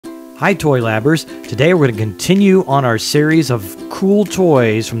Hi Toy Labbers! Today we're going to continue on our series of cool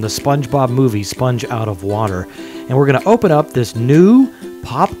toys from the SpongeBob movie, Sponge Out of Water. And we're going to open up this new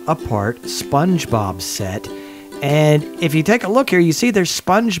Pop-A-Part SpongeBob set. And if you take a look here, you see there's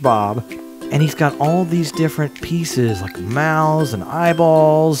SpongeBob, and he's got all these different pieces like mouths and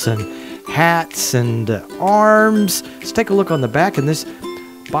eyeballs and hats and arms. Let's take a look on the back, and this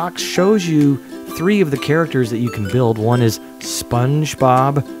box shows you 3 of the characters that you can build. One is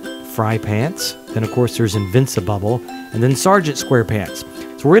SpongeBob SquarePants, then of course there's Invincibubble, and then Sergeant SquarePants.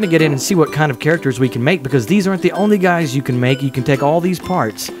 So we're going to get in and see what kind of characters we can make, because these aren't the only guys you can make. You can take all these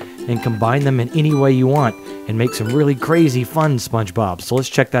parts and combine them in any way you want and make some really crazy fun SpongeBob. So let's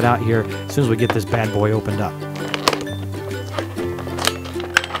check that out here as soon as we get this bad boy opened up.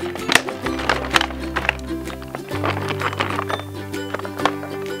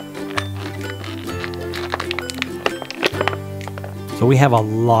 So we have a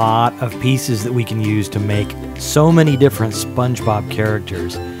lot of pieces that we can use to make so many different SpongeBob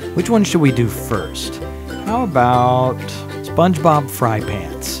characters. Which one should we do first? How about SpongeBob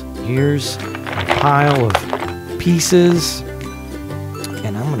SquarePants? Here's a pile of pieces,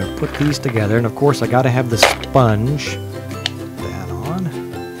 and I'm going to put these together. And of course I got to have the sponge. Put that on.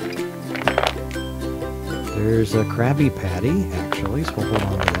 There's a Krabby Patty, actually, so we'll hold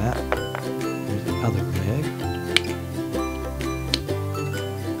on to that. There's the other leg.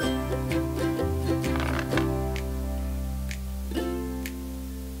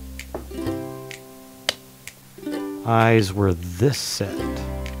 Eyes were this set.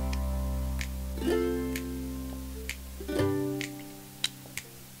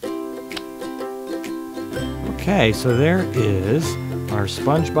 Okay, so there is our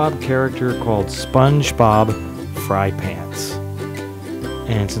SpongeBob character called SpongeBob SquarePants.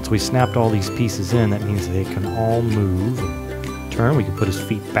 And since we snapped all these pieces in, that means they can all move and turn. We could put his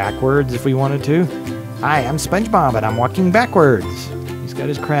feet backwards if we wanted to. Hi, I'm SpongeBob and I'm walking backwards. He's got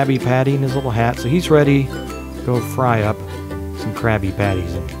his Krabby Patty and his little hat, so he's ready to go fry up some Krabby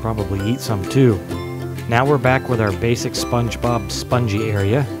Patties and probably eat some too. Now we're back with our basic SpongeBob spongy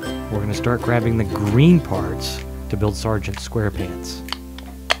area. We're going to start grabbing the green parts to build Sergeant SquarePants.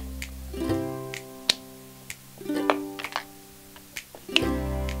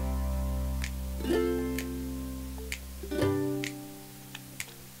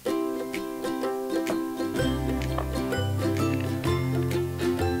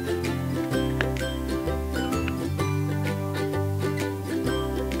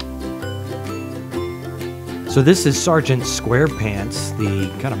 So this is Sergeant SquarePants, the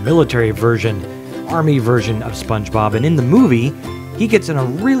kind of military version, army version of SpongeBob. And in the movie, he gets in a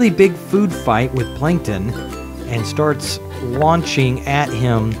really big food fight with Plankton and starts launching at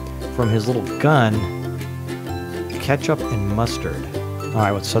him from his little gun ketchup and mustard. All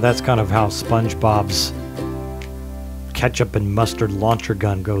right, so that's kind of how SpongeBob's ketchup and mustard launcher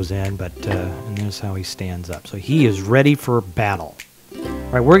gun goes in, but and there's how he stands up. So he is ready for battle.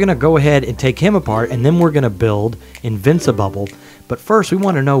 All right, we're going to go ahead and take him apart, and then we're going to build Invincibubble. But first, we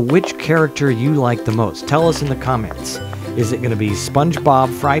want to know which character you like the most. Tell us in the comments. Is it going to be SpongeBob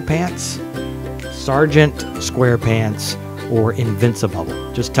SquarePants, Sergeant SquarePants, or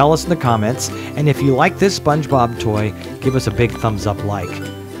Invincibubble? Just tell us in the comments. And if you like this SpongeBob toy, give us a big thumbs up like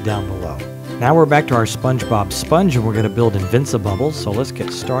down below. Now we're back to our SpongeBob sponge, and we're going to build Invincibubble. So let's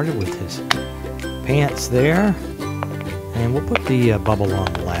get started with his pants there. And we'll put the bubble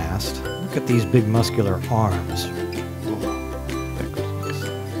on last. Look at these big muscular arms.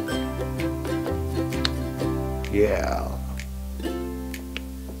 Yeah.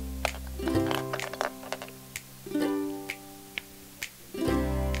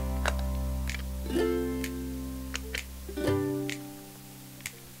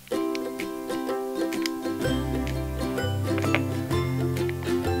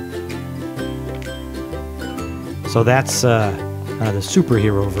 So that's the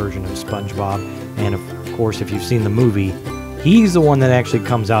superhero version of SpongeBob, and of course, if you've seen the movie, he's the one that actually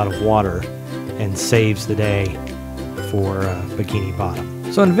comes out of water and saves the day for Bikini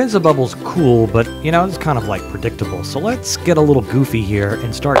Bottom. So Invincibubble's cool, but you know, it's kind of like predictable. So let's get a little goofy here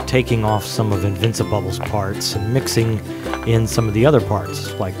and start taking off some of Invincibubble's parts and mixing in some of the other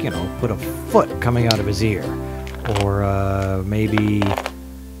parts, like, you know, put a foot coming out of his ear, or maybe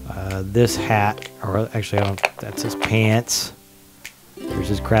this hat, or actually, that's his pants. There's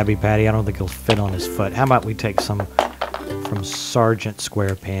his Krabby Patty. I don't think he'll fit on his foot. How about we take some from Sergeant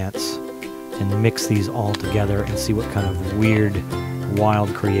SquarePants and mix these all together and see what kind of weird,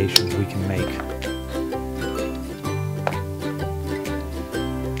 wild creations we can make.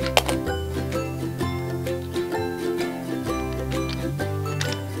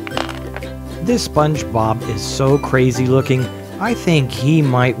 This SpongeBob is so crazy looking, I think he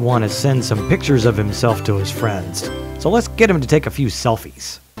might want to send some pictures of himself to his friends. So let's get him to take a few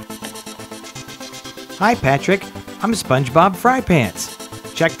selfies. Hi Patrick, I'm SpongeBob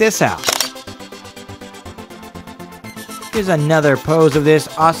SquarePants. Check this out. Here's another pose of this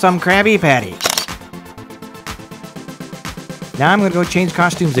awesome Krabby Patty. Now I'm going to go change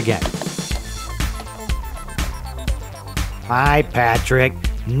costumes again. Hi Patrick,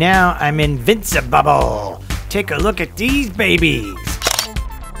 now I'm invincible. Take a look at these babies.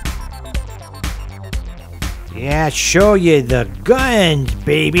 Yeah, show you the guns,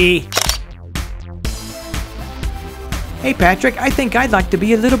 baby. Hey Patrick, I think I'd like to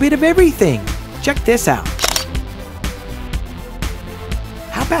be a little bit of everything. Check this out.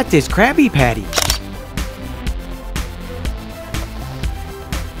 How about this Krabby Patty?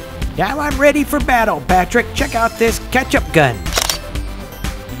 Now I'm ready for battle, Patrick. Check out this ketchup gun.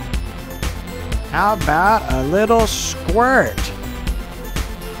 How about a little squirt?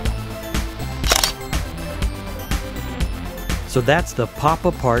 So that's the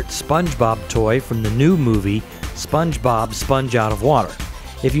Pop-A-Part SpongeBob toy from the new movie, SpongeBob Sponge Out of Water.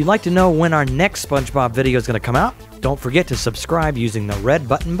 If you'd like to know when our next SpongeBob video is going to come out, don't forget to subscribe using the red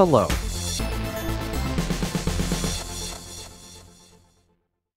button below.